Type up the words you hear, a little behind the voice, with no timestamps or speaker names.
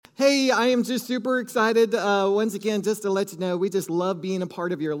Hey, I am just super excited once again just to let you know we just love being a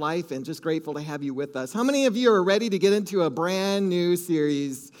part of your life and just grateful to have you with us. How many of you are ready to get into a brand new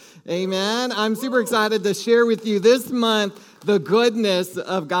series? Amen. I'm super excited to share with you this month the goodness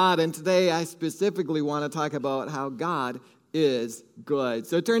of God. And today I specifically want to talk about how God is good.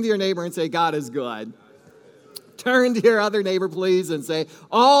 So turn to your neighbor and say, God is good. Turn to your other neighbor, please, and say,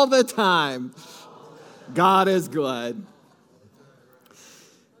 all the time, God is good.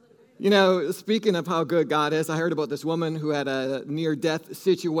 You know, speaking of how good God is, I heard about this woman who had a near-death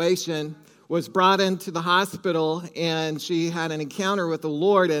situation, was brought into the hospital, and she had an encounter with the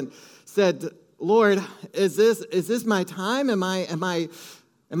Lord and said, Lord, is this my time? Am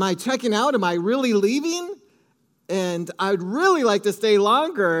I checking out? Am I really leaving? And I'd really like to stay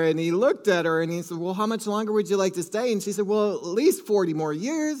longer. And he looked at her and he said, well, how much longer would you like to stay? And she said, well, at least 40 more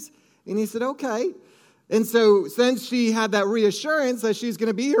years. And he said, okay. And so since she had that reassurance that she's going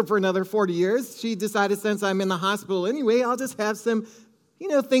to be here for another 40 years, she decided, since I'm in the hospital anyway, I'll just have some,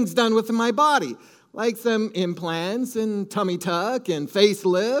 things done with my body, like some implants and tummy tuck and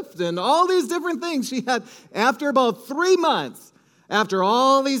facelift and all these different things. She had, after about 3 months, after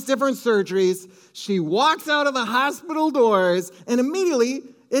all these different surgeries, she walks out of the hospital doors and immediately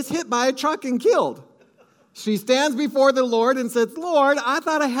is hit by a truck and killed. She stands before the Lord and says, Lord, I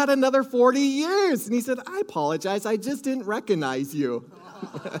thought I had another 40 years. And he said, I apologize. I just didn't recognize you.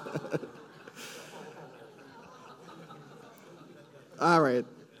 All right.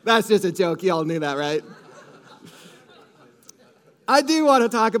 That's just a joke. You all knew that, right? I do want to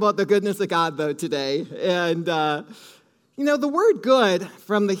talk about the goodness of God, though, today. And, the word good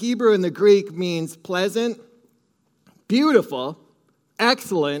from the Hebrew and the Greek means pleasant, beautiful,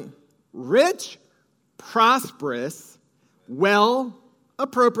 excellent, rich, prosperous, well,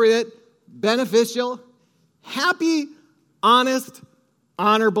 appropriate, beneficial, happy, honest,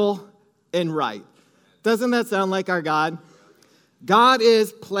 honorable, and right. Doesn't that sound like our God? God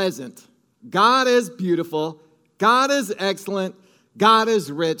is pleasant. God is beautiful. God is excellent. God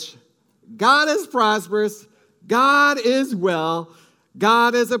is rich. God is prosperous. God is well.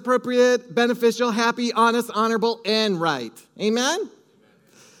 God is appropriate, beneficial, happy, honest, honorable, and right. Amen?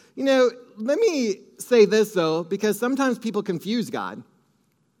 Let me say this, though, because sometimes people confuse God.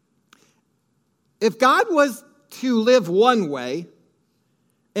 If God was to live one way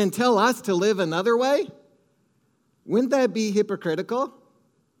and tell us to live another way, wouldn't that be hypocritical?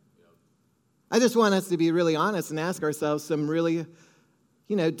 I just want us to be really honest and ask ourselves some really,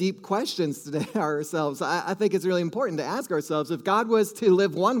 deep questions today ourselves. I think it's really important to ask ourselves, if God was to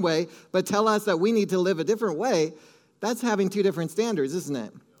live one way but tell us that we need to live a different way, that's having two different standards, isn't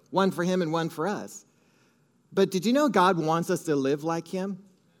it? One for him and one for us. But did you know God wants us to live like him?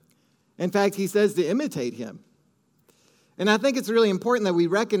 In fact, he says to imitate him. And I think it's really important that we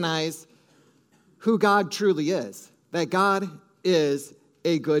recognize who God truly is, that God is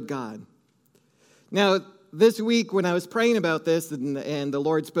a good God. Now, this week when I was praying about this and the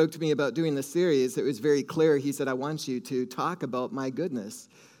Lord spoke to me about doing this series, it was very clear. He said, I want you to talk about my goodness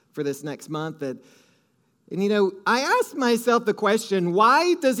for this next month. And I asked myself the question,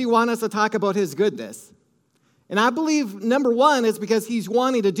 why does he want us to talk about his goodness? And I believe, number one, is because he's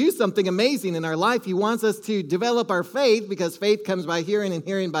wanting to do something amazing in our life. He wants us to develop our faith, because faith comes by hearing and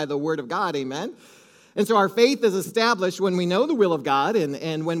hearing by the word of God, amen? And so our faith is established when we know the will of God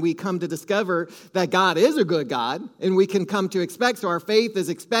and when we come to discover that God is a good God, and we can come to expect. So our faith is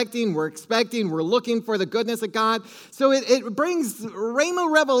expecting, we're looking for the goodness of God. So it brings rhema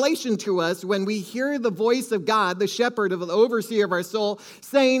revelation to us when we hear the voice of God, the shepherd, of the overseer of our soul,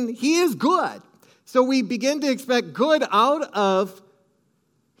 saying he is good. So we begin to expect good out of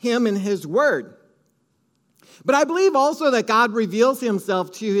him and his word. But I believe also that God reveals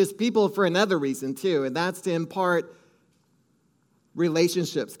himself to his people for another reason too, and that's to impart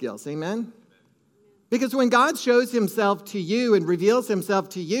relationship skills. Amen? Because when God shows himself to you and reveals himself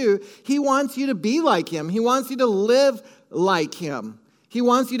to you, he wants you to be like him. He wants you to live like him. He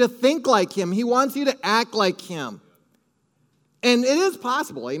wants you to think like him. He wants you to act like him. And it is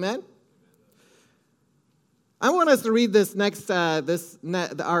possible. Amen? I want us to read this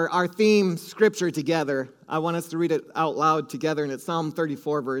our theme scripture together. I want us to read it out loud together, and it's Psalm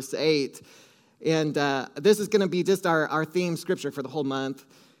 34, verse 8. And this is going to be just our theme scripture for the whole month.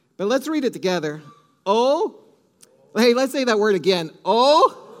 But let's read it together. Hey, let's say that word again.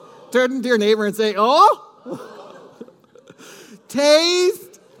 Turn to your neighbor and say,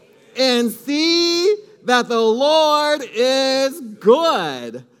 taste and see that the Lord is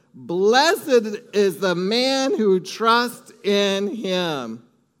good. Blessed is the man who trusts in him.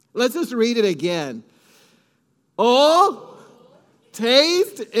 Let's just read it again.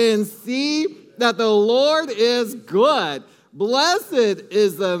 Taste and see that the Lord is good. Blessed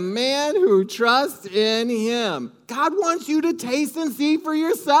is the man who trusts in him. God wants you to taste and see for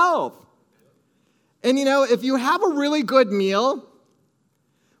yourself. And if you have a really good meal,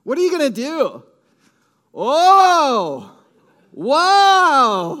 what are you going to do? Oh,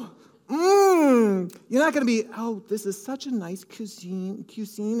 wow. You're not going to be, this is such a nice cuisine,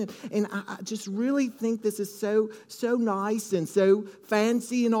 and I just really think this is so nice and so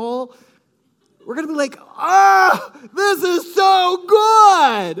fancy and all. We're going to be like, this is so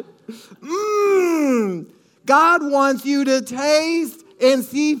good. God wants you to taste and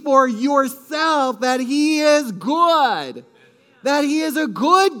see for yourself that he is good, that he is a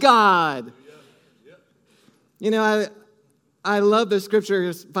good God. I love the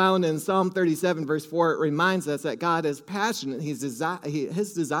scriptures found in Psalm 37, verse 4. It reminds us that God is passionate. His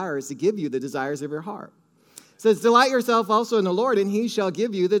desire is to give you the desires of your heart. It says, delight yourself also in the Lord, and he shall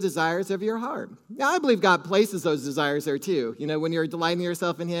give you the desires of your heart. Now, I believe God places those desires there too. When you're delighting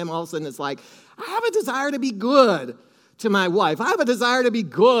yourself in him, all of a sudden it's like, I have a desire to be good to my wife. I have a desire to be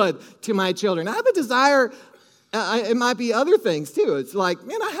good to my children. I have a desire. It might be other things too. It's like,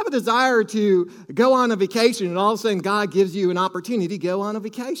 man, I have a desire to go on a vacation, and all of a sudden God gives you an opportunity to go on a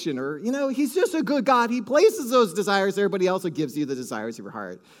vacation. Or, he's just a good God. He places those desires there, but he also gives you the desires of your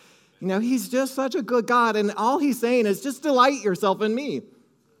heart. He's just such a good God, and all he's saying is just delight yourself in me.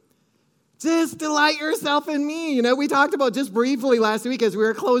 Just delight yourself in me. We talked about just briefly last week as we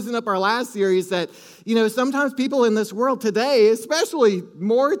were closing up our last series that, sometimes people in this world today, especially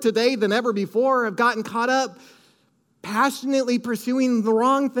more today than ever before, have gotten caught up passionately pursuing the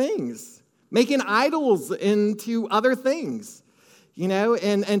wrong things, making idols into other things.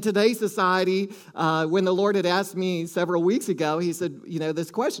 In today's society, when the Lord had asked me several weeks ago, he said, this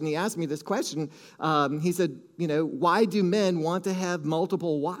question, he asked me this question. He said, why do men want to have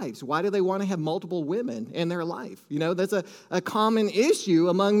multiple wives? Why do they want to have multiple women in their life? That's a common issue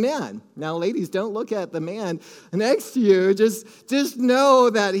among men. Now, ladies, don't look at the man next to you. Just know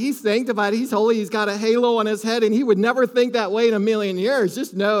that he's sanctified, he's holy, he's got a halo on his head, and he would never think that way in a million years.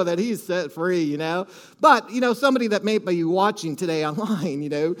 Just know that he's set free, But, somebody that may be watching today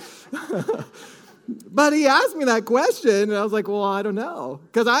online, But he asked me that question, and I was like, well, I don't know.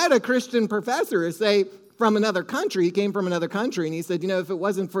 Because I had a Christian professor say from another country, he came from another country, and he said, if it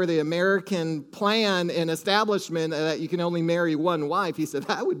wasn't for the American plan and establishment that you can only marry one wife, he said,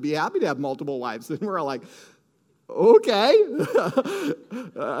 I would be happy to have multiple wives. And we're all like, okay,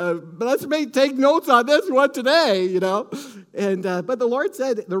 let's take notes on this one today, And but the Lord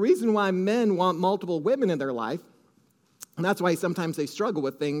said the reason why men want multiple women in their life, and that's why sometimes they struggle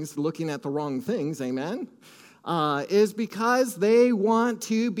with things, looking at the wrong things, amen, is because they want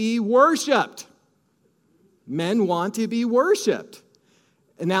to be worshipped. Men want to be worshipped.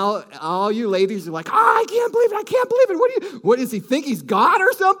 And now all you ladies are like, I can't believe it. What does he think he's God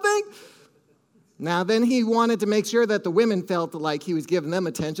or something? Now, then he wanted to make sure that the women felt like he was giving them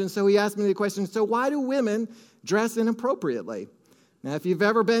attention, so he asked me the question, so why do women dress inappropriately? Now, if you've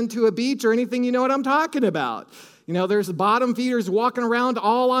ever been to a beach or anything, you know what I'm talking about. There's bottom feeders walking around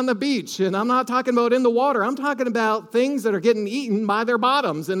all on the beach, and I'm not talking about in the water. I'm talking about things that are getting eaten by their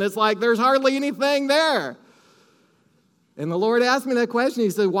bottoms, and it's like there's hardly anything there. And the Lord asked me that question. He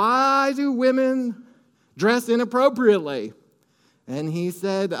said, why do women dress inappropriately? And he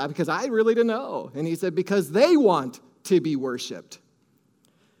said, because I really didn't know. And he said, because they want to be worshipped.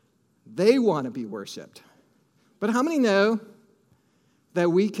 They want to be worshipped. But how many know that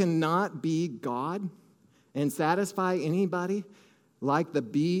we cannot be God and satisfy anybody like the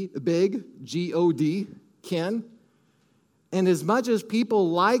big G-O-D can? And as much as people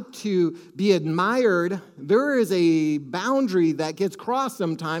like to be admired, there is a boundary that gets crossed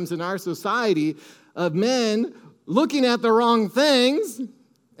sometimes in our society of men looking at the wrong things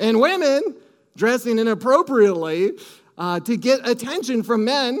and women dressing inappropriately to get attention from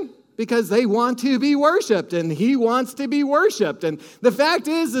men because they want to be worshiped and he wants to be worshiped. And the fact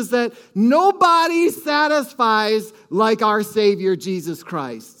is that nobody satisfies like our Savior Jesus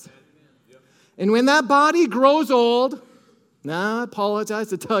Christ. And when that body grows old, now I apologize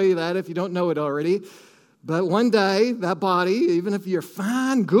to tell you that if you don't know it already, but one day, that body, even if you're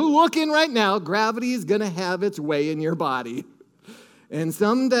fine, good looking right now, gravity is going to have its way in your body. And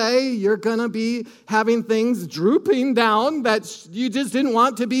someday, you're going to be having things drooping down that you just didn't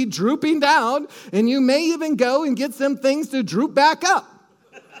want to be drooping down. And you may even go and get some things to droop back up.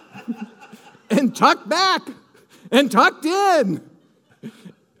 And tuck back. And tucked in.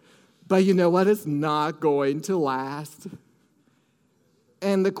 But you know what? It's not going to last.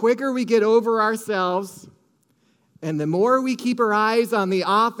 And the quicker we get over ourselves And the more we keep our eyes on the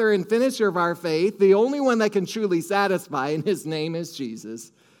author and finisher of our faith, the only one that can truly satisfy, and his name is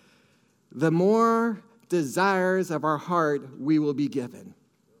Jesus, the more desires of our heart we will be given.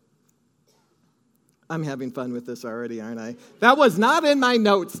 I'm having fun with this already, aren't I? That was not in my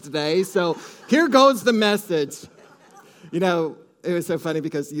notes today, so here goes the message. You know, it was so funny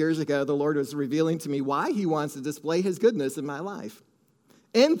because years ago, the Lord was revealing to me why he wants to display his goodness in my life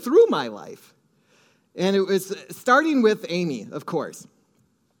and through my life. And it was starting with Amy, of course,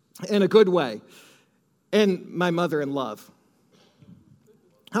 in a good way, and my mother-in-law.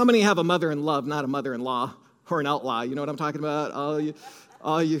 How many have a mother-in-law, not a mother-in-law or an outlaw? You know what I'm talking about?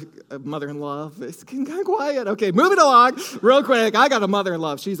 All you mother-in-law, it's kind of quiet. Okay, moving along real quick. I got a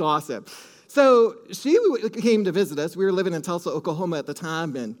mother-in-law. She's awesome. So she came to visit us. We were living in Tulsa, Oklahoma at the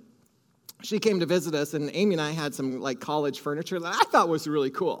time, and she came to visit us, and Amy and I had some like college furniture that I thought was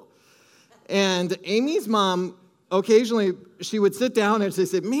really cool. And Amy's mom, occasionally, she would sit down and she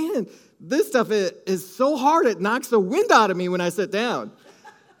said, man, this stuff is so hard, it knocks the wind out of me when I sit down.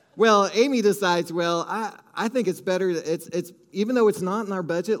 Well, Amy decides, I think it's better, it's even though it's not in our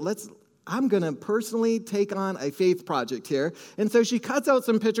budget, I'm going to personally take on a faith project here. And so she cuts out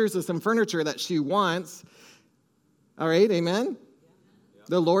some pictures of some furniture that she wants. All right, amen? Yeah.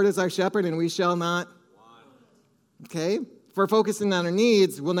 The Lord is our shepherd and we shall not. Okay? If we're focusing on our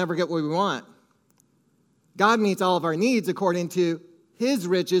needs, we'll never get what we want. God meets all of our needs according to his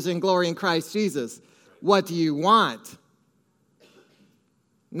riches and glory in Christ Jesus. What do you want?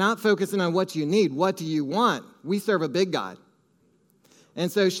 Not focusing on what you need. What do you want? We serve a big God. And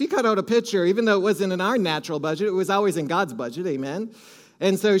so she cut out a picture, even though it wasn't in our natural budget, it was always in God's budget, amen?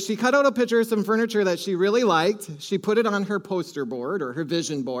 And so she cut out a picture of some furniture that she really liked. She put it on her poster board or her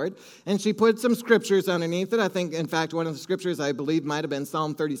vision board, and she put some scriptures underneath it. I think, in fact, one of the scriptures I believe might have been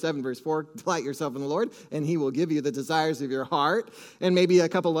Psalm 37, verse 4, delight yourself in the Lord, and he will give you the desires of your heart, and maybe a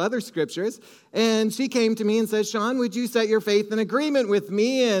couple other scriptures. And she came to me and said, Sean, would you set your faith in agreement with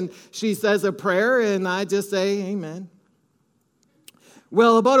me? And she says a prayer, and I just say, amen.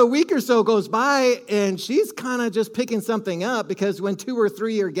 Well, about a week or so goes by, and she's kind of just picking something up because when 2 or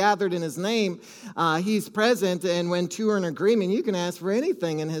 3 are gathered in his name, he's present. And when 2 are in agreement, you can ask for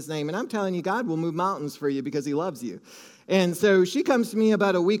anything in his name. And I'm telling you, God will move mountains for you because he loves you. And so she comes to me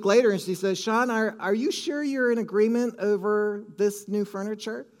about a week later, and she says, Sean, are you sure you're in agreement over this new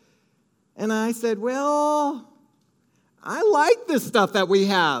furniture? And I said, well, I like this stuff that we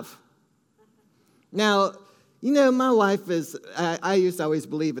have. Now, you know, my life is, I used to always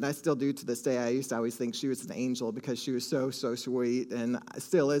believe, and I still do to this day, I used to always think she was an angel because she was so sweet, and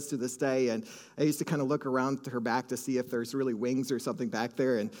still is to this day. And I used to kind of look around to her back to see if there's really wings or something back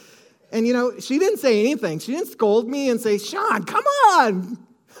there. And you know, she didn't say anything. She didn't scold me and say, Sean, come on,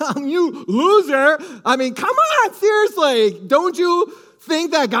 you loser. I mean, come on, seriously. Don't you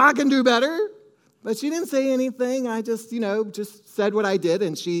think that God can do better? But she didn't say anything. I just said what I did,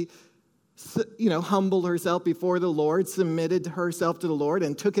 and she humbled herself before the Lord, submitted herself to the Lord,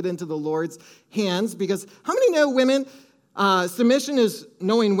 and took it into the Lord's hands. Because how many know women, submission is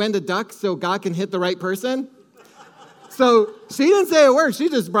knowing when to duck so God can hit the right person? So she didn't say a word. She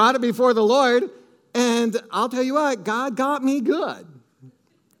just brought it before the Lord. And I'll tell you what, God got me good.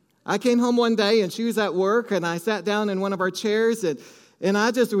 I came home one day, and she was at work, and I sat down in one of our chairs, and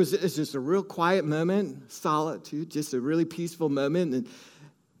it's just a real quiet moment, solitude, just a really peaceful moment.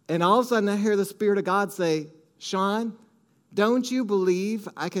 And all of a sudden, I hear the Spirit of God say, Sean, don't you believe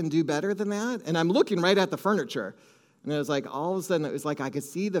I can do better than that? And I'm looking right at the furniture. And it was like, all of a sudden, it was like I could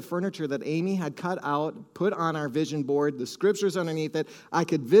see the furniture that Amy had cut out, put on our vision board, the scriptures underneath it. I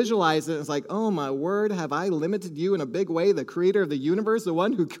could visualize it. It's like, oh, my word, have I limited you in a big way, the creator of the universe, the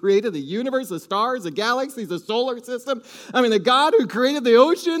one who created the universe, the stars, the galaxies, the solar system? I mean, the God who created the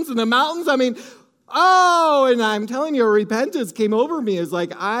oceans and the mountains. I mean, oh, and I'm telling you, repentance came over me. It's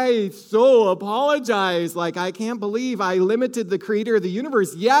like, I so apologize. Like, I can't believe I limited the creator of the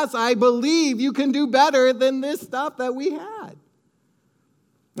universe. Yes, I believe you can do better than this stuff that we had.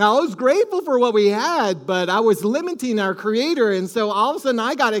 Now, I was grateful for what we had, but I was limiting our creator. And so all of a sudden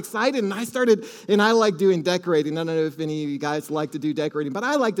I got excited and I like doing decorating. I don't know if any of you guys like to do decorating, but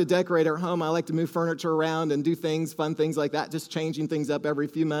I like to decorate our home. I like to move furniture around and do things, fun things like that, just changing things up every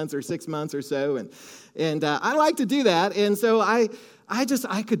few months or 6 months or so. And I like to do that. And so I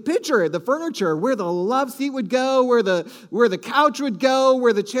could picture the furniture, where the love seat would go, where the couch would go,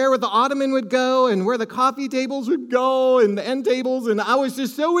 where the chair with the ottoman would go, and where the coffee tables would go, and the end tables. And I was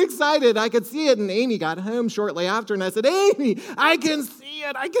just so excited. I could see it. And Amy got home shortly after, and I said, Amy, I can see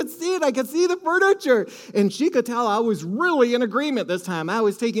it. I can see it. I can see the furniture. And she could tell I was really in agreement this time. I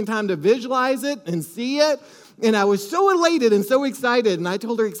was taking time to visualize it and see it. And I was so elated and so excited, and I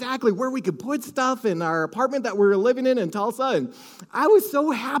told her exactly where we could put stuff in our apartment that we were living in Tulsa, and I was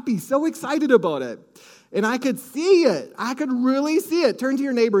so happy, so excited about it. And I could see it. I could really see it. Turn to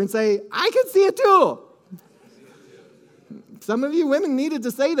your neighbor and say, I can see it too. Some of you women needed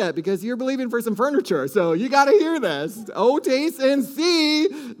to say that because you're believing for some furniture, so you got to hear this. Oh, taste and see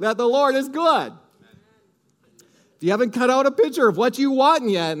that the Lord is good. If you haven't cut out a picture of what you want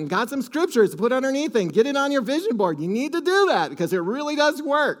yet and got some scriptures to put underneath and get it on your vision board, you need to do that because it really does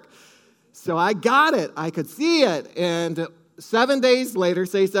work. So I got it. I could see it. And 7 days later,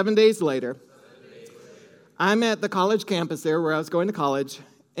 say 7 days later, I'm at the college campus there where I was going to college.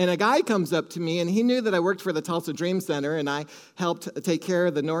 And a guy comes up to me, and he knew that I worked for the Tulsa Dream Center, and I helped take care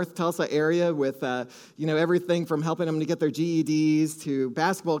of the North Tulsa area with, everything from helping them to get their GEDs to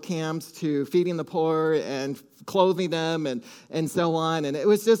basketball camps to feeding the poor and clothing them and so on. And it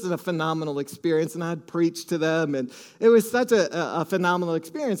was just a phenomenal experience, and I'd preach to them, and it was such a phenomenal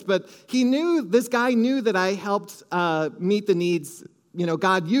experience. But this guy knew that I helped meet the needs.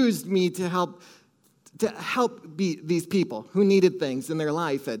 God used me to help these people who needed things in their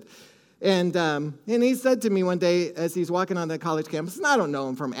life. And he said to me one day as he's walking on the college campus, and I don't know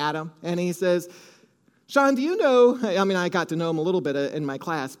him from Adam, and he says, Sean, do you know, I got to know him a little bit in my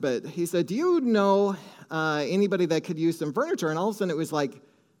class, but he said, do you know anybody that could use some furniture? And all of a sudden it was like,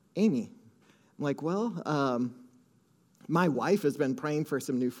 Amy. I'm like, well, my wife has been praying for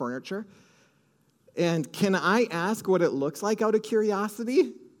some new furniture, and can I ask what it looks like out of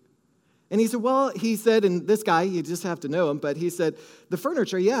curiosity? And he said, and this guy, you just have to know him, but he said, the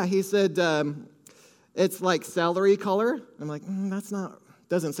furniture, yeah. He said, it's like celery color. I'm like,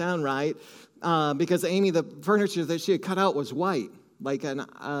 doesn't sound right. Because Amy, the furniture that she had cut out was white, like an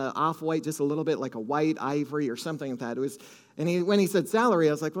off-white, just a little bit like a white ivory or something like that. When he said celery,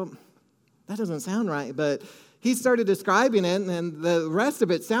 I was like, well, that doesn't sound right. But he started describing it, and the rest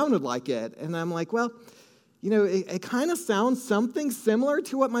of it sounded like it. And I'm like, well, it kind of sounds something similar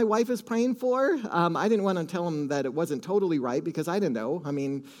to what my wife is praying for. I didn't want to tell him that it wasn't totally right because I didn't know.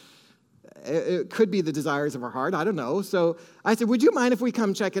 It could be the desires of her heart. I don't know. So I said, would you mind if we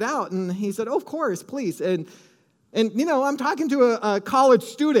come check it out? And he said, oh, of course, please. And I'm talking to a college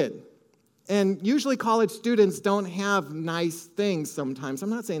student. And usually college students don't have nice things sometimes. I'm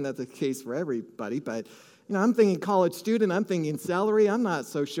not saying that's the case for everybody, but I'm thinking college student, I'm thinking salary. I'm not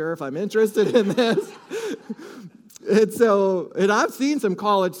so sure if I'm interested in this. And I've seen some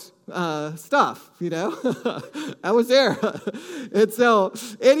college stuff, I was there. And so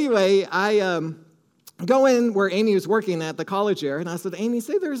anyway, I go in where Amy was working at the college there, and I said, Amy,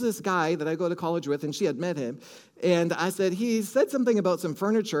 say there's this guy that I go to college with, and she had met him. And I said, he said something about some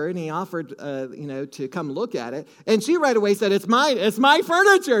furniture, and he offered, to come look at it. And she right away said, it's my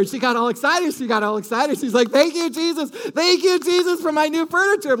furniture. She got all excited. She's like, thank you, Jesus, for my new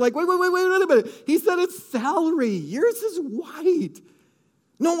furniture. I'm like, wait a minute. He said it's celery. Yours is white.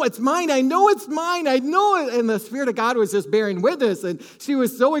 No, it's mine. I know it's mine. I know it. And the Spirit of God was just bearing witness, and she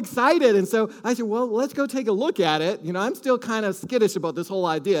was so excited. And so I said, well, let's go take a look at it. I'm still kind of skittish about this whole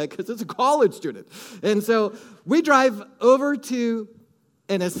idea because it's a college student. And so we drive over to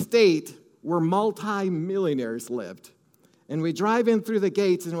an estate where multi-millionaires lived. And we drive in through the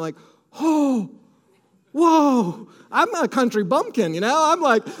gates, and we're like, whoa, I'm a country bumpkin, I'm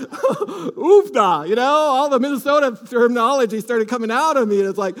like, oofda, all the Minnesota terminology started coming out of me, and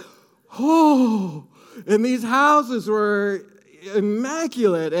it's like, and these houses were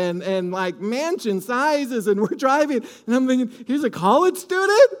immaculate and like mansion sizes, and we're driving, and I'm thinking, he's a college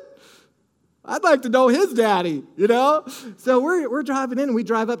student? I'd like to know his daddy, So we're driving in, and we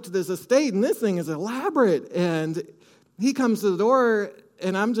drive up to this estate, and this thing is elaborate, and he comes to the door,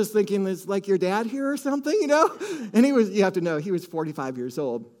 and I'm just thinking, is like your dad here or something, And you have to know, he was 45 years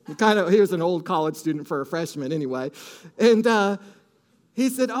old. He was an old college student for a freshman anyway. And he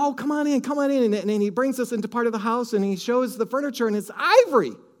said, oh, come on in. And he brings us into part of the house, and he shows the furniture, and it's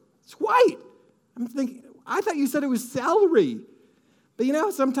ivory. It's white. I'm thinking, I thought you said it was celery. But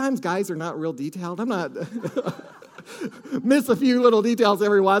sometimes guys are not real detailed. I'm not... miss a few little details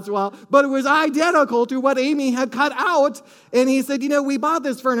every once in a while, but it was identical to what Amy had cut out. And he said, we bought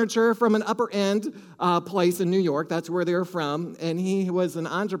this furniture from an upper end place in New York. That's where they're from. And he was an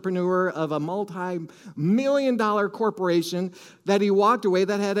entrepreneur of a multi-million-dollar corporation that he walked away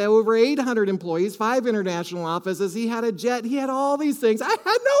that had over 800 employees, 5 international offices. He had a jet. He had all these things. I had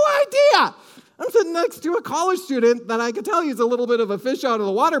no idea. I'm sitting next to a college student that I could tell he's a little bit of a fish out of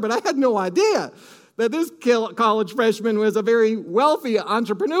the water, but I had no idea that this college freshman was a very wealthy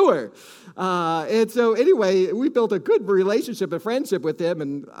entrepreneur. And so anyway, we built a good relationship, a friendship with him,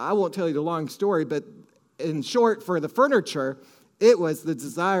 and I won't tell you the long story, but in short, for the furniture, it was the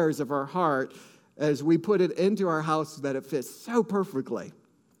desires of our heart as we put it into our house that it fits so perfectly.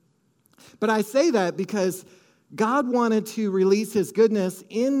 But I say that because God wanted to release his goodness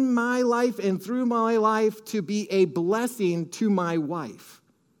in my life and through my life to be a blessing to my wife.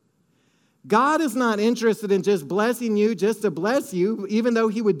 God is not interested in just blessing you just to bless you, even though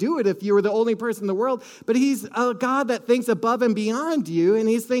he would do it if you were the only person in the world. But he's a God that thinks above and beyond you. And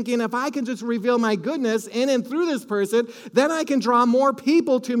he's thinking, if I can just reveal my goodness in and through this person, then I can draw more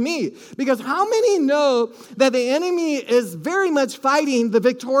people to me. Because how many know that the enemy is very much fighting the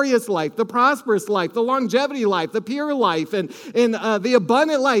victorious life, the prosperous life, the longevity life, the pure life, and the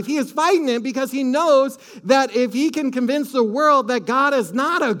abundant life? He is fighting it because he knows that if he can convince the world that God is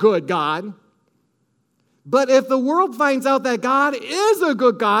not a good God, but if the world finds out that God is a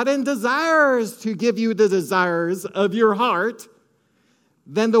good God and desires to give you the desires of your heart,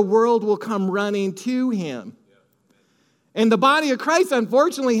 then the world will come running to him. And the body of Christ,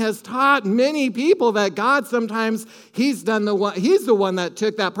 unfortunately, has taught many people that God sometimes, he's the one that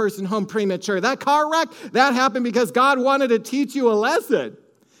took that person home premature. That car wreck, that happened because God wanted to teach you a lesson.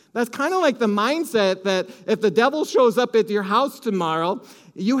 That's kind of like the mindset that if the devil shows up at your house tomorrow,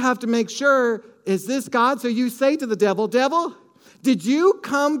 you have to make sure, is this God? So you say to the devil, devil, did you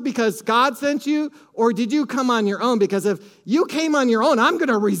come because God sent you, or did you come on your own? Because if you came on your own, I'm going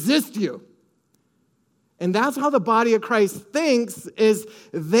to resist you. And that's how the body of Christ thinks, is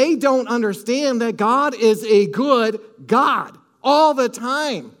they don't understand that God is a good God all the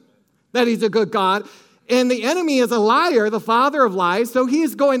time, that he's a good God. And the enemy is a liar, the father of lies, so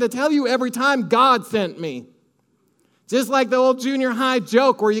he's going to tell you every time, God sent me. Just like the old junior high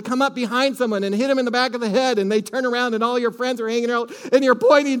joke where you come up behind someone and hit them in the back of the head and they turn around and all your friends are hanging out and you're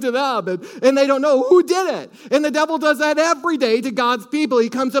pointing to them and they don't know who did it. And the devil does that every day to God's people. He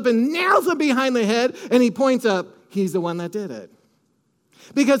comes up and nails them behind the head and he points up, he's the one that did it.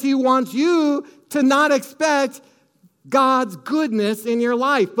 Because he wants you to not expect God's goodness in your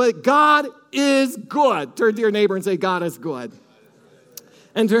life. But God is good. Turn to your neighbor and say, God is good.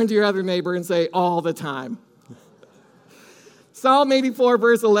 And turn to your other neighbor and say, all the time. Psalm 84,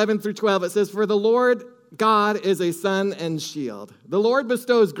 verse 11 through 12, it says, for the Lord God is a sun and shield. The Lord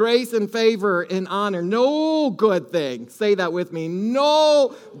bestows grace and favor and honor. No good thing, say that with me,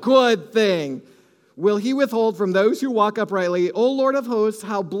 no good thing will he withhold from those who walk uprightly. O Lord of hosts,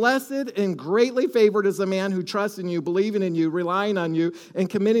 how blessed and greatly favored is the man who trusts in you, believing in you, relying on you, and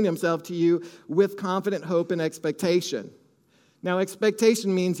committing himself to you with confident hope and expectation. Now,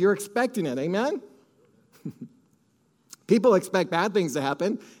 expectation means you're expecting it, amen? People expect bad things to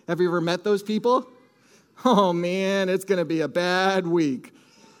happen. Have you ever met those people? Oh man, it's going to be a bad week.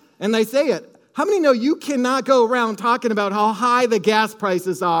 And they say it. How many know you cannot go around talking about how high the gas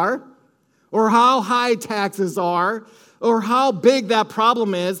prices are, or how high taxes are, or how big that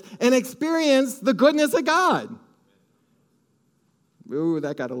problem is, and experience the goodness of God? Ooh,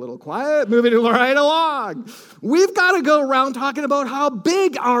 that got a little quiet. Moving right along. We've got to go around talking about how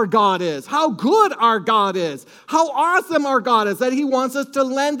big our God is, how good our God is, how awesome our God is, that he wants us to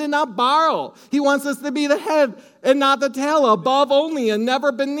lend and not borrow. He wants us to be the head and not the tail, above only and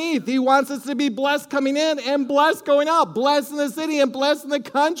never beneath. He wants us to be blessed coming in and blessed going out, blessed in the city and blessed in the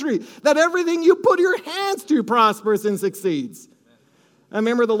country, that everything you put your hands to prospers and succeeds. I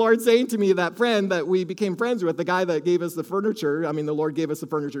remember the Lord saying to me, that friend that we became friends with, the guy that gave us the furniture, the Lord gave us the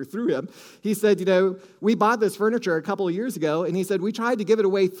furniture through him. He said, we bought this furniture a couple of years ago, and he said, we tried to give it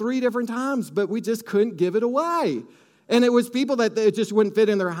away 3 different times, but we just couldn't give it away. And it was people that it just wouldn't fit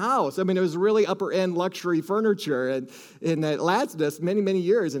in their house. It was really upper-end luxury furniture, and it lasted us many, many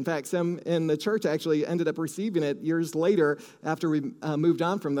years. In fact, some in the church actually ended up receiving it years later. After we moved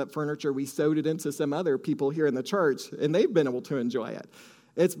on from that furniture, we sewed it into some other people here in the church, and they've been able to enjoy it.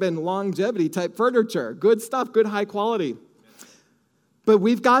 It's been longevity-type furniture, good stuff, good high quality. But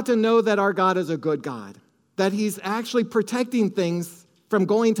we've got to know that our God is a good God, that he's actually protecting things from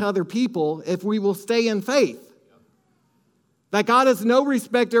going to other people if we will stay in faith. That God is no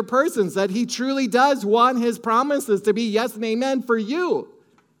respecter of persons, that he truly does want his promises to be yes and amen for you.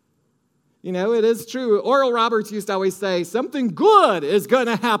 It is true. Oral Roberts used to always say, something good is going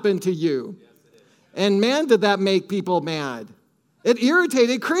to happen to you. Yes, and man, did that make people mad. It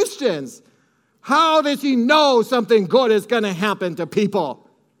irritated Christians. How does he know something good is going to happen to people?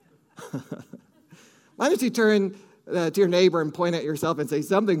 Why don't you turn to your neighbor and point at yourself and say,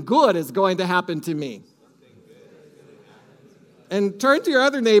 something good is going to happen to me. And turn to your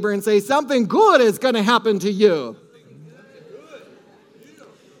other neighbor and say, something good is going to happen to you.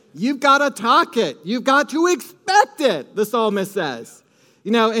 You've got to talk it. You've got to expect it, the psalmist says.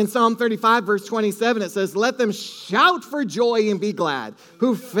 You know, in Psalm 35, verse 27, it says, let them shout for joy and be glad,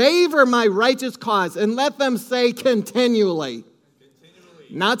 who favor my righteous cause, and let them say continually.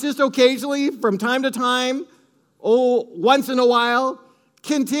 Not just occasionally, from time to time, once in a while,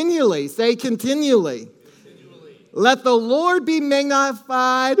 continually. Say continually. Let the Lord be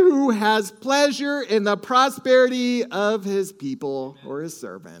magnified, who has pleasure in the prosperity of his people or his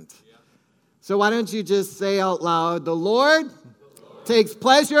servant. So why don't you just say out loud, the Lord takes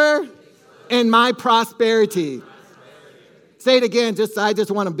pleasure in my prosperity. Say it again, I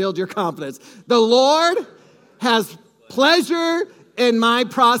just want to build your confidence. The Lord has pleasure in my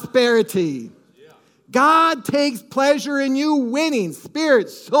prosperity. God takes pleasure in you winning, spirit,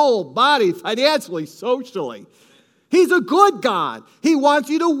 soul, body, financially, socially. He's a good God. He wants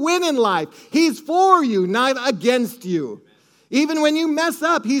you to win in life. He's for you, not against you. Even when you mess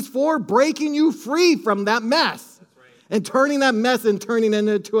up, he's for breaking you free from that mess. And turning that mess and turning it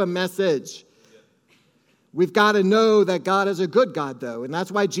into a message. We've got to know that God is a good God, though. And that's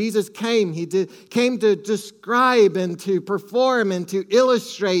why Jesus came. He came to describe and to perform and to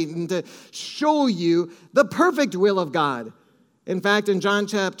illustrate and to show you the perfect will of God. In fact, in John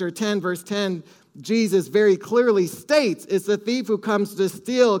chapter 10, verse 10, Jesus very clearly states, it's the thief who comes to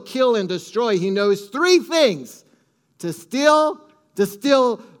steal, kill, and destroy. He knows three things. To steal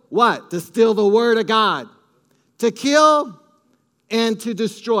what? To steal the word of God. To kill and to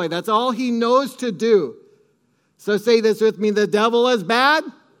destroy. That's all he knows to do. So say this with me. The devil is bad,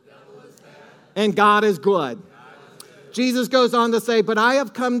 and God is good. Jesus goes on to say, but I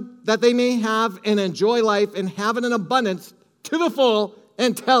have come that they may have and enjoy life and have it in abundance to the full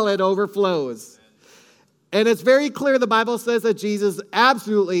until it overflows. And it's very clear, the Bible says that Jesus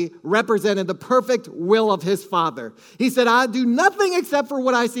absolutely represented the perfect will of his Father. He said, I do nothing except for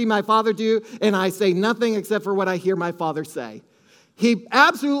what I see my Father do, and I say nothing except for what I hear my Father say. He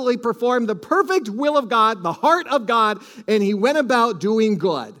absolutely performed the perfect will of God, the heart of God, and he went about doing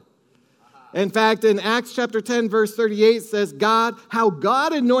good. In fact, in Acts chapter 10, verse 38 says, how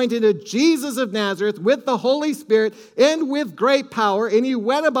God anointed Jesus of Nazareth with the Holy Spirit and with great power, and he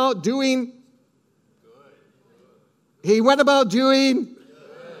went about doing Who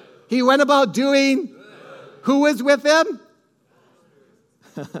was with him?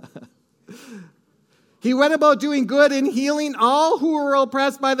 He went about doing good and healing all who were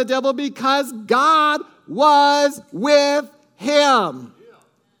oppressed by the devil because God was with him.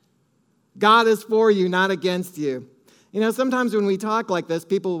 God is for you, not against you. You know, sometimes when we talk like this,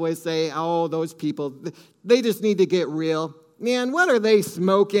 people always say, oh, those people, they just need to get real. Man, what are they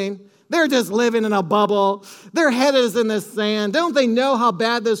smoking? They're just living in a bubble. Their head is in the sand. Don't they know how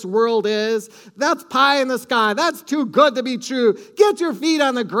bad this world is? That's pie in the sky. That's too good to be true. Get your feet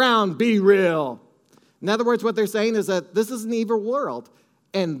on the ground. Be real. In other words, what they're saying is that this is an evil world,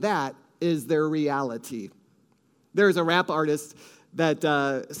 and that is their reality. There's a rap artist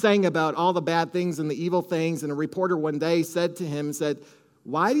that sang about all the bad things and the evil things, and a reporter one day said to him,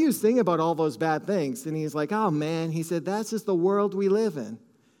 why do you sing about all those bad things? And he's like, oh man, he said, that's just the world we live in.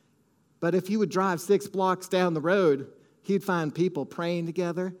 But if he would drive 6 blocks down the road, he'd find people praying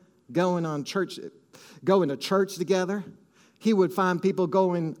together, going to church together. He would find people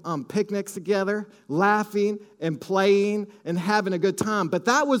going on picnics together, laughing and playing and having a good time. But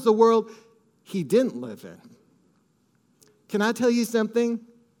that was the world he didn't live in. Can I tell you something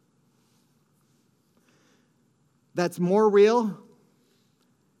that's more real?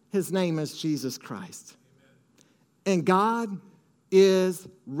 His name is Jesus Christ. And God is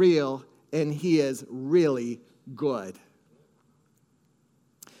real, and he is really good.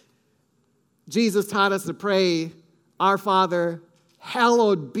 Jesus taught us to pray, our Father,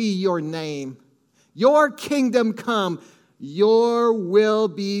 hallowed be your name. Your kingdom come, your will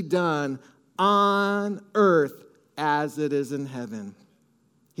be done on earth as it is in heaven.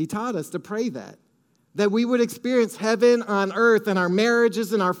 He taught us to pray that we would experience heaven on earth in our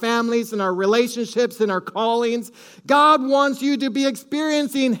marriages, in our families, in our relationships, in our callings. God wants you to be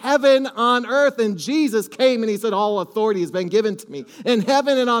experiencing heaven on earth. And Jesus came and he said, all authority has been given to me in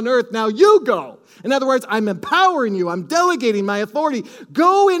heaven and on earth. Now you go. In other words, I'm empowering you. I'm delegating my authority.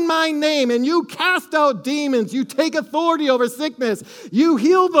 Go in my name and you cast out demons. You take authority over sickness. You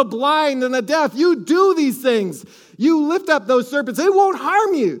heal the blind and the deaf. You do these things. You lift up those serpents. They won't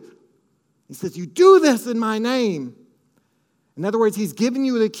harm you. He says, you do this in my name. In other words, he's given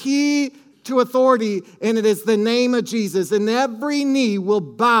you the key to authority, and it is the name of Jesus. And every knee will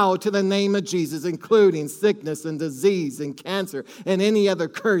bow to the name of Jesus, including sickness and disease and cancer and any other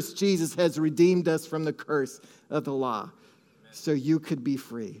curse. Jesus has redeemed us from the curse of the law so you could be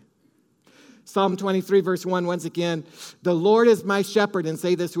free. Psalm 23, verse 1, once again, the Lord is my shepherd, and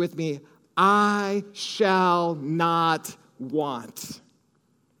say this with me, I shall not want.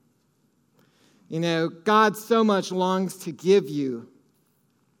 You know, God so much longs to give you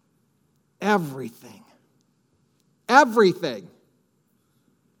everything. Everything.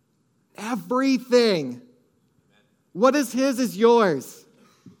 Everything. What is his is yours.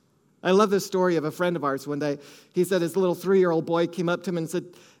 I love this story of a friend of ours one day. He said his little 3-year-old boy came up to him and said,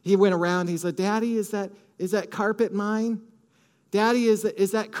 he went around, he said, Daddy, is that carpet mine? Daddy, is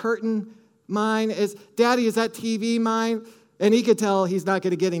that curtain mine? Daddy, is that TV mine? And he could tell he's not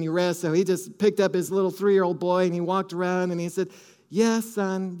going to get any rest, so he just picked up his little 3-year-old boy and he walked around and he said, yes,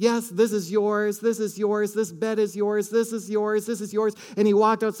 son, yes, this is yours, this is yours, this bed is yours, this is yours, this is yours. And he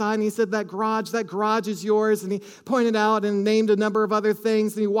walked outside and he said, that garage is yours. And he pointed out and named a number of other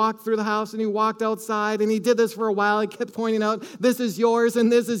things. And he walked through the house and he walked outside and he did this for a while. He kept pointing out, this is yours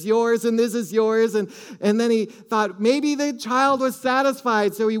and this is yours and this is yours. And then he thought maybe the child was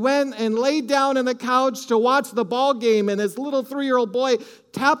satisfied. So he went and laid down on the couch to watch the ball game. And his little 3-year-old boy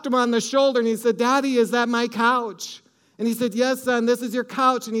tapped him on the shoulder and he said, Daddy, is that my couch? And he said, yes, son, this is your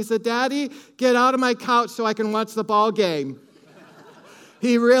couch. And he said, Daddy, get out of my couch so I can watch the ball game.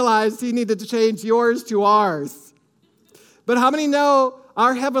 He realized he needed to change yours to ours. But how many know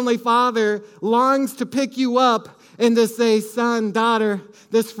our Heavenly Father longs to pick you up and to say, son, daughter,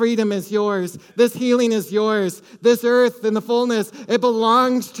 this freedom is yours. This healing is yours. This earth and the fullness, it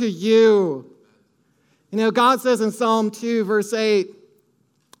belongs to you. You know, God says in Psalm 2, verse 8,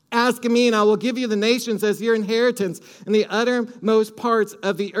 ask me, and I will give you the nations as your inheritance and the uttermost parts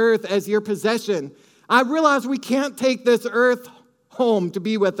of the earth as your possession. I realize we can't take this earth home to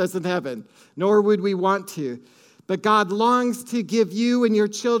be with us in heaven, nor would we want to. But God longs to give you and your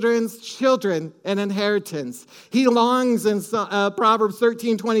children's children an inheritance. He longs in Proverbs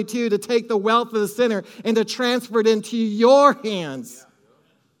 13:22 to take the wealth of the sinner and to transfer it into your hands.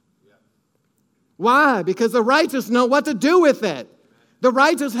 Why? Because the righteous know what to do with it. The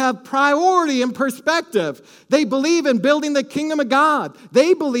righteous have priority and perspective. They believe in building the kingdom of God.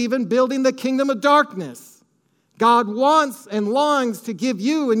 They believe in building the kingdom of darkness. God wants and longs to give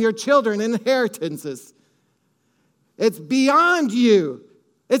you and your children inheritances. It's beyond you.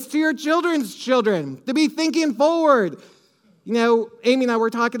 It's to your children's children to be thinking forward. You know, Amy and I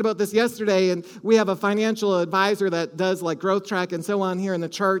were talking about this yesterday, and we have a financial advisor that does like Growth Track and so on here in the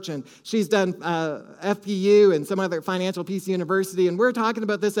church, and she's done FPU and some other Financial Peace University, and we're talking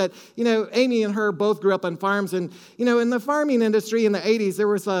about this that, you know, Amy and her both grew up on farms, and, you know, in the farming industry in the 80s, there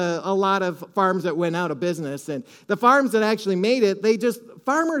was a lot of farms that went out of business, and the farms that actually made it,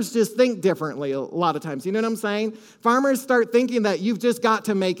 farmers just think differently a lot of times. You know what I'm saying? Farmers start thinking that you've just got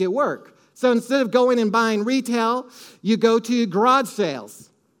to make it work. So instead of going and buying retail, you go to garage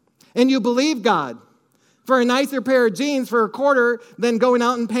sales. And you believe God for a nicer pair of jeans for a quarter than going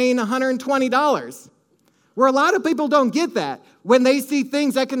out and paying $120. Where a lot of people don't get that. When they see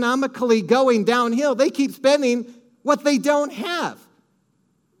things economically going downhill, they keep spending what they don't have.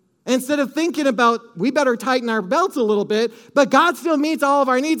 Instead of thinking about, we better tighten our belts a little bit, but God still meets all of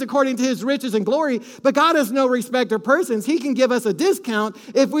our needs according to his riches and glory. But God has no respect of persons. He can give us a discount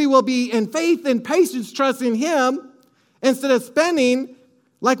if we will be in faith and patience, trusting him, instead of spending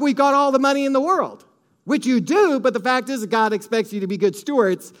like we got all the money in the world, which you do. But the fact is that God expects you to be good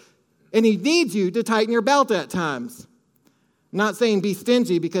stewards, and he needs you to tighten your belt at times. I'm not saying be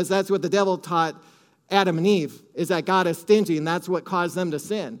stingy, because that's what the devil taught Adam and Eve, is that God is stingy, and that's what caused them to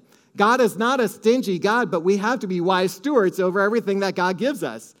sin. God is not a stingy God, but we have to be wise stewards over everything that God gives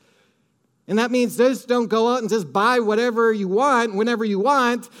us. And that means just don't go out and just buy whatever you want, whenever you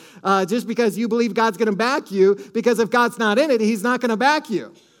want, just because you believe God's going to back you, because if God's not in it, he's not going to back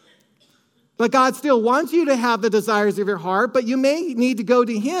you. But God still wants you to have the desires of your heart, but you may need to go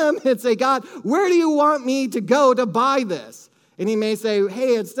to him and say, God, where do you want me to go to buy this? And he may say,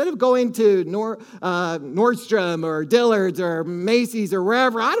 hey, instead of going to Nordstrom or Dillard's or Macy's or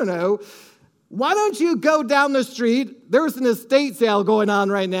wherever, I don't know, why don't you go down the street? There's an estate sale going on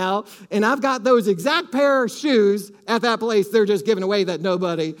right now, and I've got those exact pair of shoes at that place they're just giving away that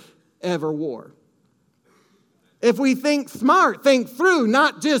nobody ever wore. If we think smart, think through,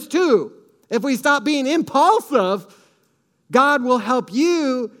 not just to. If we stop being impulsive, God will help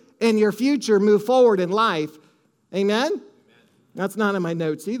you in your future move forward in life. Amen? That's not in my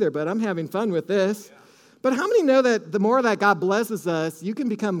notes either, but I'm having fun with this. But how many know that the more that God blesses us, you can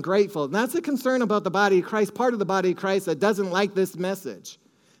become grateful? And that's a concern about the body of Christ, part of the body of Christ that doesn't like this message,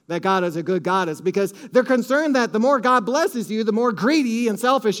 that God is a good God, is because they're concerned that the more God blesses you, the more greedy and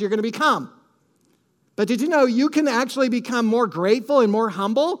selfish you're going to become. But did you know you can actually become more grateful and more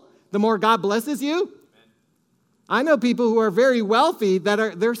humble the more God blesses you. I know people who are very wealthy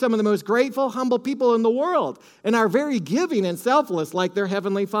they're some of the most grateful, humble people in the world and are very giving and selfless like their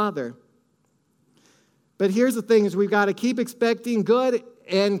Heavenly Father. But here's the thing is we've got to keep expecting good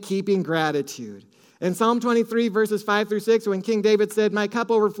and keeping gratitude. In Psalm 23, verses 5 through 6, when King David said, "My cup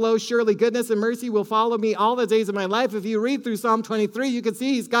overflows, surely goodness and mercy will follow me all the days of my life." If you read through Psalm 23, you can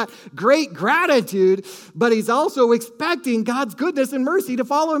see he's got great gratitude, but he's also expecting God's goodness and mercy to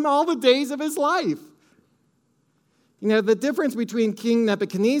follow him all the days of his life. You know, the difference between King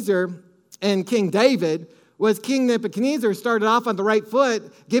Nebuchadnezzar and King David was King Nebuchadnezzar started off on the right foot,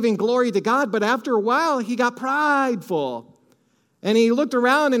 giving glory to God, but after a while, he got prideful. And he looked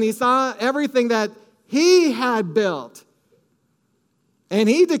around and he saw everything that he had built. And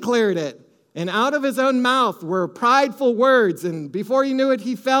he declared it. And out of his own mouth were prideful words. And before he knew it,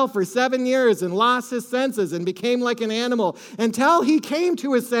 he fell for 7 years and lost his senses and became like an animal until he came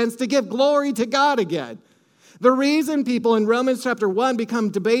to his sense to give glory to God again. The reason people in Romans chapter 1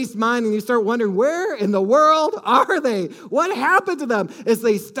 become debased mind and you start wondering, where in the world are they? What happened to them? Is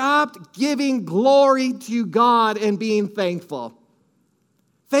they stopped giving glory to God and being thankful.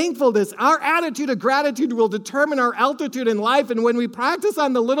 Thankfulness, our attitude of gratitude will determine our altitude in life. And when we practice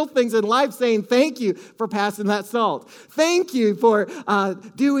on the little things in life, saying thank you for passing that salt. Thank you for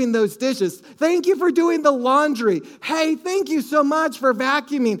doing those dishes. Thank you for doing the laundry. Hey, thank you so much for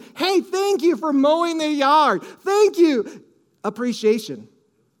vacuuming. Hey, thank you for mowing the yard. Thank you. Appreciation.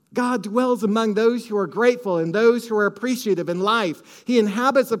 God dwells among those who are grateful and those who are appreciative in life. He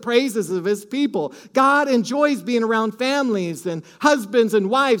inhabits the praises of his people. God enjoys being around families and husbands and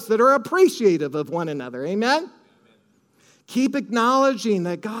wives that are appreciative of one another. Amen? Keep acknowledging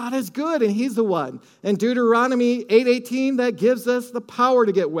that God is good and he's the one. And Deuteronomy 8:18, that gives us the power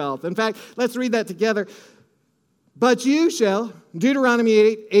to get wealth. In fact, let's read that together. But you shall, Deuteronomy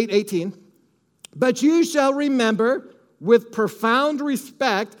 8:18, but you shall remember with profound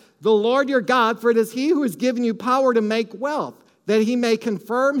respect the Lord your God, for it is he who has given you power to make wealth, that he may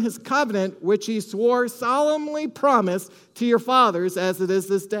confirm his covenant, which he swore solemnly promised to your fathers as it is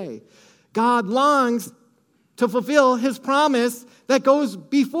this day. God longs to fulfill his promise that goes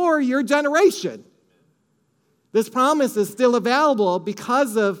before your generation. This promise is still available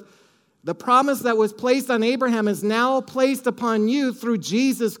because of the promise that was placed on Abraham is now placed upon you through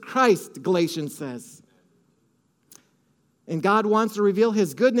Jesus Christ, Galatians says. And God wants to reveal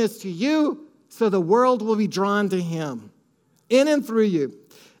his goodness to you so the world will be drawn to him in and through you.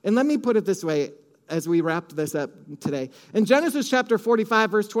 And let me put it this way as we wrap this up today. In Genesis chapter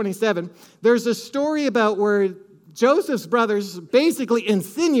 45, verse 27, there's a story about where Joseph's brothers basically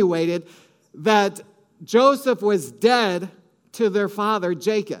insinuated that Joseph was dead to their father,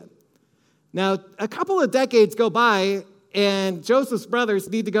 Jacob. Now, a couple of decades go by, and Joseph's brothers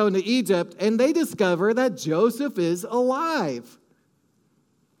need to go into Egypt, and they discover that Joseph is alive.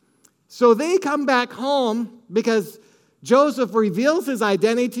 So they come back home because Joseph reveals his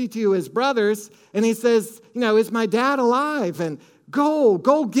identity to his brothers, and he says, is my dad alive? And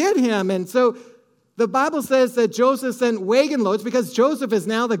go get him. And so the Bible says that Joseph sent wagon loads because Joseph is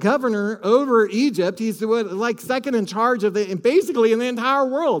now the governor over Egypt. He's like second in charge of basically in the entire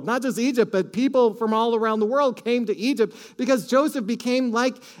world, not just Egypt, but people from all around the world came to Egypt because Joseph became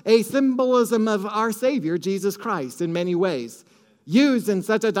like a symbolism of our Savior, Jesus Christ, in many ways, used in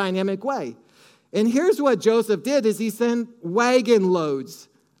such a dynamic way. And here's what Joseph did is he sent wagon loads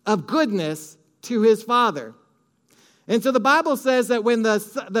of goodness to his father. And so the Bible says that when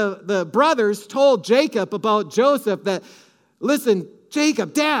the brothers told Jacob about Joseph that, listen,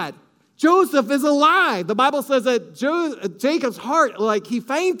 Jacob, Dad, Joseph is alive. The Bible says that Jacob's heart, he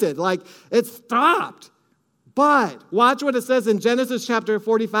fainted, it stopped. But watch what it says in Genesis chapter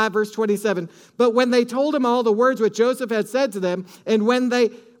 45, verse 27. But when they told him all the words which Joseph had said to them, and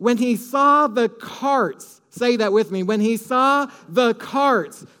when he saw the carts, say that with me. When he saw the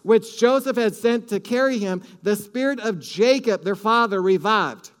carts which Joseph had sent to carry him, the spirit of Jacob, their father,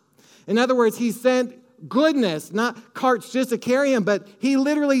 revived. In other words, he sent goodness, not carts just to carry him, but he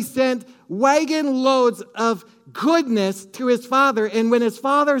literally sent wagon loads of goodness to his father. And when his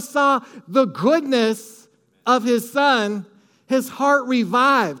father saw the goodness of his son, his heart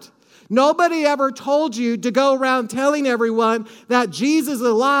revived. Nobody ever told you to go around telling everyone that Jesus is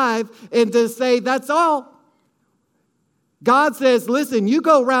alive and to say, that's all. God says, listen, you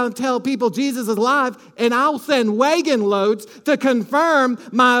go around and tell people Jesus is alive, and I'll send wagon loads to confirm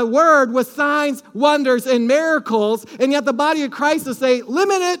my word with signs, wonders, and miracles. And yet the body of Christ will say,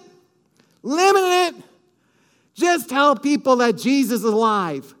 limit it. Just tell people that Jesus is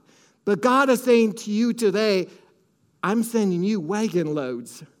alive. But God is saying to you today, I'm sending you wagon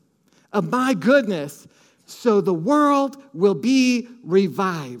loads. of my goodness, so the world will be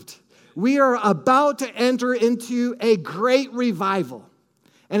revived. We are about to enter into a great revival,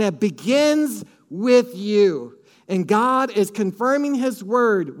 and it begins with you. And God is confirming his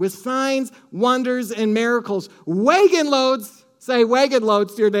word with signs, wonders, and miracles. Wagon loads, say wagon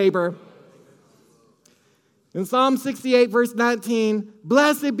loads to your neighbor. In Psalm 68, verse 19,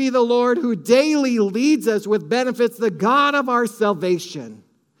 blessed be the Lord who daily leads us with benefits, the God of our salvation.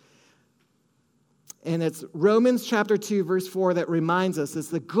 And it's Romans chapter 2, verse 4 that reminds us it's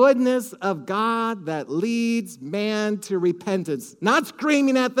the goodness of God that leads man to repentance. Not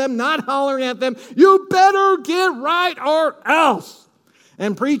screaming at them, not hollering at them, you better get right or else.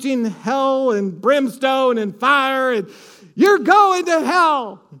 And preaching hell and brimstone and fire and you're going to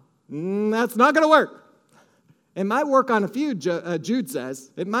hell. That's not going to work. It might work on a few, Jude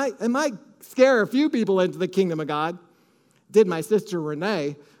says. It might scare a few people into the kingdom of God. Did my sister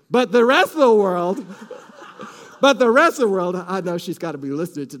Renee. But the rest of the world, I know she's got to be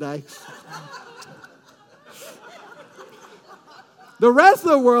listening today. The rest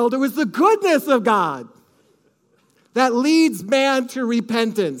of the world, it was the goodness of God that leads man to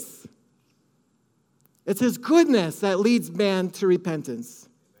repentance. It's his goodness that leads man to repentance.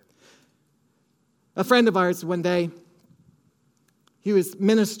 A friend of ours one day, he was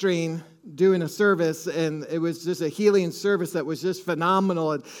ministering, doing a service, and it was just a healing service that was just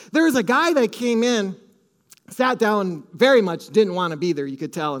phenomenal. And there was a guy that came in, sat down, very much didn't want to be there, you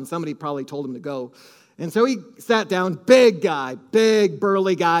could tell, and somebody probably told him to go. And so he sat down, big guy, big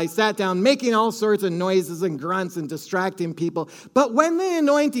burly guy, sat down, making all sorts of noises and grunts and distracting people. But when the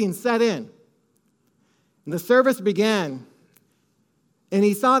anointing set in, and the service began, and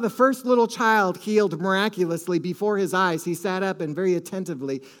he saw the first little child healed miraculously before his eyes, he sat up and very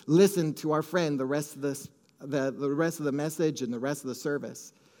attentively listened to our friend the rest of the message and the rest of the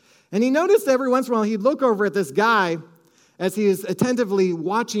service. And he noticed every once in a while he'd look over at this guy as he was attentively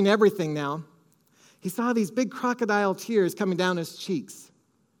watching everything now. He saw these big crocodile tears coming down his cheeks.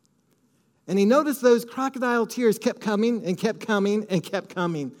 And he noticed those crocodile tears kept coming and kept coming and kept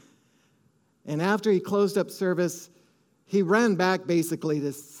coming. And after he closed up service, he ran back basically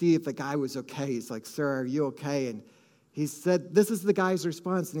to see if the guy was okay. He's like, sir, are you okay? And he said, this is the guy's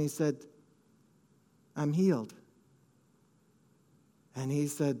response. And he said, I'm healed. And he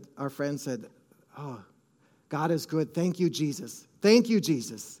said, our friend said, oh, God is good. Thank you, Jesus. Thank you,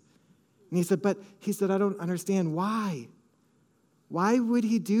 Jesus. And he said, I don't understand why. Why would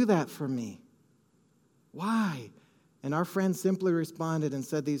he do that for me? Why? And our friend simply responded and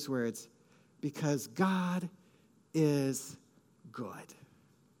said these words, because God is good.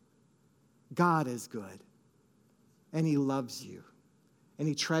 God is good. And he loves you. And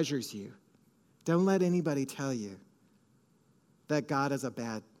he treasures you. Don't let anybody tell you that God is a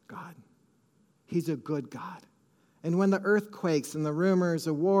bad God. He's a good God. And when the earthquakes and the rumors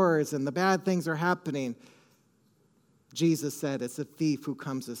of wars and the bad things are happening, Jesus said, it's a thief who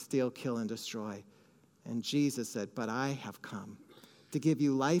comes to steal, kill, and destroy. And Jesus said, but I have come to give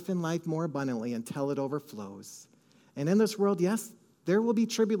you life and life more abundantly until it overflows. And in this world, yes, there will be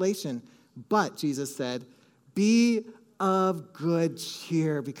tribulation. But, Jesus said, be of good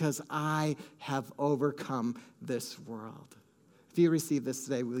cheer because I have overcome this world. If you receive this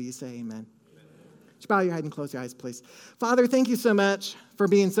today, will you say amen? Just bow your head and close your eyes, please. Father, thank you so much for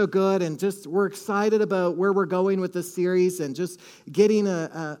being so good. And just we're excited about where we're going with this series and just getting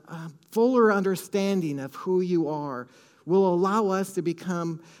a fuller understanding of who you are will allow us to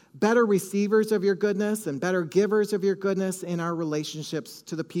become better receivers of your goodness and better givers of your goodness in our relationships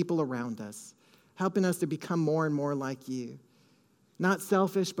to the people around us, helping us to become more and more like you. Not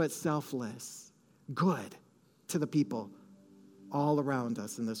selfish, but selfless. Good to the people all around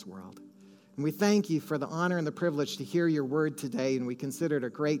us in this world. And we thank you for the honor and the privilege to hear your word today, and we consider it a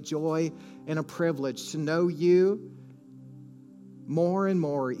great joy and a privilege to know you more and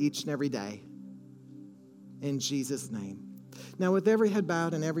more each and every day. In Jesus' name. Now, with every head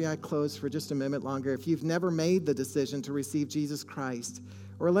bowed and every eye closed for just a minute longer, if you've never made the decision to receive Jesus Christ,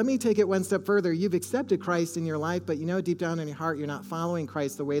 or let me take it one step further, you've accepted Christ in your life, but you know deep down in your heart you're not following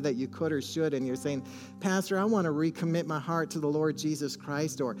Christ the way that you could or should, and you're saying, Pastor, I want to recommit my heart to the Lord Jesus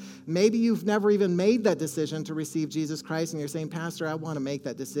Christ, or maybe you've never even made that decision to receive Jesus Christ, and you're saying, Pastor, I want to make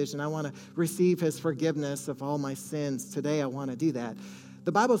that decision. I want to receive his forgiveness of all my sins. Today I want to do that.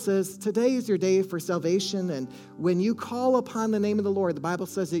 The Bible says today is your day for salvation, and when you call upon the name of the Lord, the Bible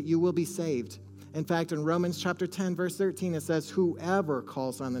says that you will be saved. In fact, in Romans chapter 10, verse 13, it says, whoever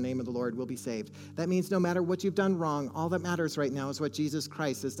calls on the name of the Lord will be saved. That means no matter what you've done wrong, all that matters right now is what Jesus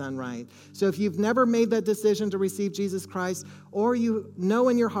Christ has done right. So if you've never made that decision to receive Jesus Christ, or you know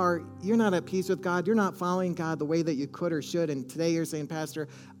in your heart you're not at peace with God, you're not following God the way that you could or should, and today you're saying, Pastor,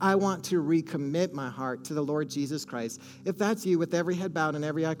 I want to recommit my heart to the Lord Jesus Christ. If that's you, with every head bowed and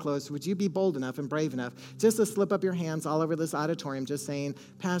every eye closed, would you be bold enough and brave enough just to slip up your hands all over this auditorium just saying,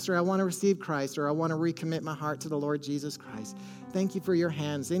 Pastor, I want to receive Christ, or I want to recommit my heart to the Lord Jesus Christ. Thank you for your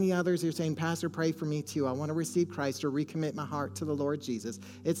hands. Any others who are saying, Pastor, pray for me too. I want to receive Christ or recommit my heart to the Lord Jesus.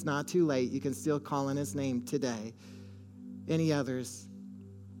 It's not too late. You can still call on his name today. Any others?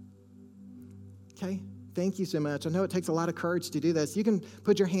 Okay. Thank you so much. I know it takes a lot of courage to do this. You can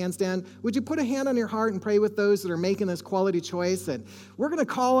put your hands down. Would you put a hand on your heart and pray with those that are making this quality choice? And we're going to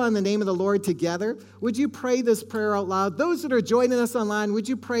call on the name of the Lord together. Would you pray this prayer out loud? Those that are joining us online, would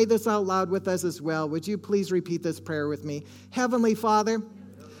you pray this out loud with us as well? Would you please repeat this prayer with me? Heavenly Father,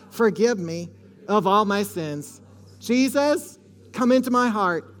 forgive me of all my sins. Jesus, come into my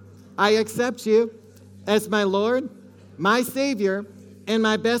heart. I accept you as my Lord, my Savior, and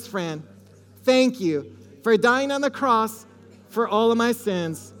my best friend. Thank you for dying on the cross for all of my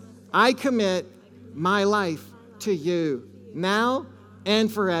sins. I commit my life to you now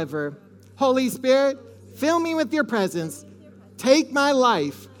and forever. Holy Spirit, fill me with your presence. Take my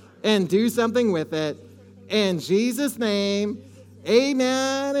life and do something with it. In Jesus' name,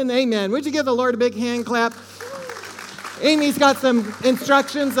 amen and amen. Would you give the Lord a big hand clap? Amy's got some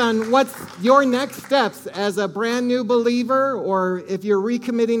instructions on what's your next steps as a brand new believer, or if you're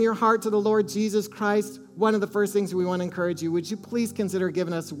recommitting your heart to the Lord Jesus Christ. One of the first things we want to encourage you, would you please consider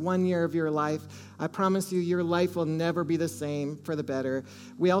giving us 1 year of your life? I promise you, your life will never be the same for the better.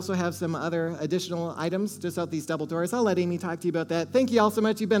 We also have some other additional items just out these double doors. I'll let Amy talk to you about that. Thank you all so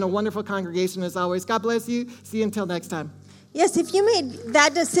much. You've been a wonderful congregation as always. God bless you. See you until next time. Yes, if you made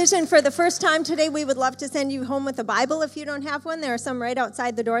that decision for the first time today, we would love to send you home with a Bible if you don't have one. There are some right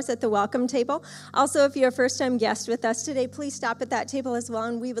outside the doors at the welcome table. Also, if you're a first-time guest with us today, please stop at that table as well,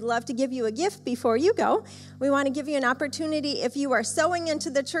 and we would love to give you a gift before you go. We want to give you an opportunity. If you are sowing into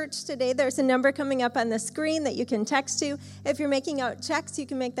the church today, there's a number coming up on the screen that you can text to. If you're making out checks, you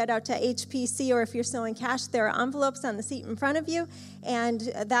can make that out to HPC, or if you're sowing cash, there are envelopes on the seat in front of you, and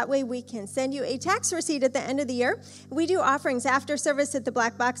that way we can send you a tax receipt at the end of the year. We do offerings after service at the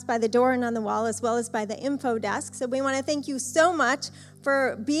black box by the door and on the wall, as well as by the info desk. So we want to thank you so much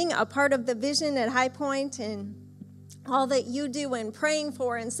for being a part of the vision at High Point and all that you do and praying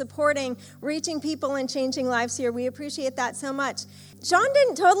for and supporting, reaching people and changing lives here. We appreciate that so much. Sean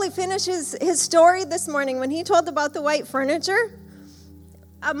didn't totally finish his story this morning when he told about the white furniture.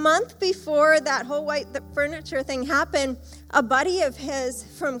 A month before that whole white furniture thing happened, a buddy of his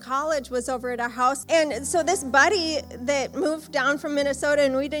from college was over at our house. And so this buddy that moved down from Minnesota,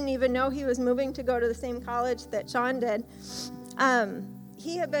 and we didn't even know he was moving to go to the same college that Sean did,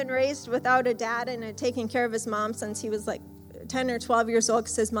 he had been raised without a dad and had taken care of his mom since he was like 10 or 12 years old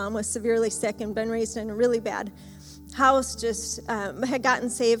because his mom was severely sick and been raised in a really bad house, just had gotten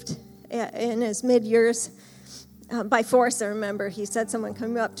saved in his mid-years. By force, I remember he said someone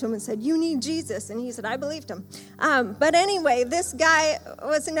came up to him and said, "You need Jesus." And he said, "I believed him." But anyway, this guy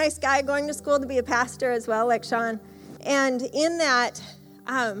was a nice guy going to school to be a pastor as well, like Sean. And in that,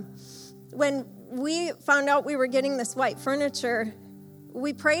 when we found out we were getting this white furniture,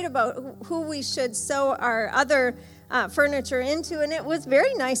 we prayed about who we should sew our other furniture into. And it was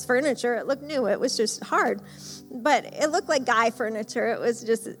very nice furniture. It looked new. It was just hard. But it looked like guy furniture. It was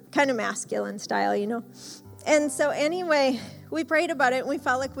just kind of masculine style, you know. And so anyway, we prayed about it, and we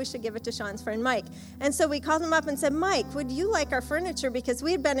felt like we should give it to Sean's friend Mike. And so we called him up and said, "Mike, would you like our furniture?" Because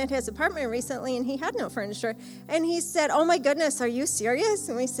we had been at his apartment recently, and he had no furniture. And he said, "Oh, my goodness, are you serious?"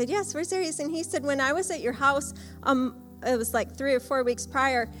 And we said, "Yes, we're serious." And he said, "When I was at your house, it was like 3 or 4 weeks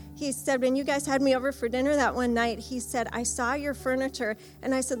prior, he said, when you guys had me over for dinner that one night, he said, I saw your furniture,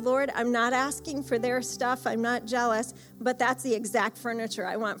 and I said, Lord, I'm not asking for their stuff. I'm not jealous, but that's the exact furniture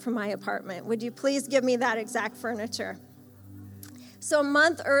I want for my apartment. Would you please give me that exact furniture?" So a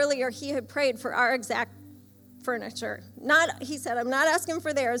month earlier, he had prayed for our exact furniture. He said, I'm not asking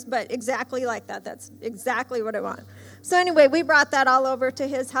for theirs, but exactly like that. That's exactly what I want. So anyway, we brought that all over to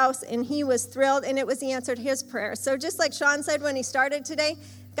his house, and he was thrilled, and it was the answer to his prayer. So just like Sean said when he started today,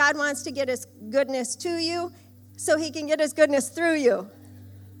 God wants to get his goodness to you so he can get his goodness through you.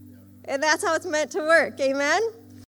 And that's how it's meant to work. Amen?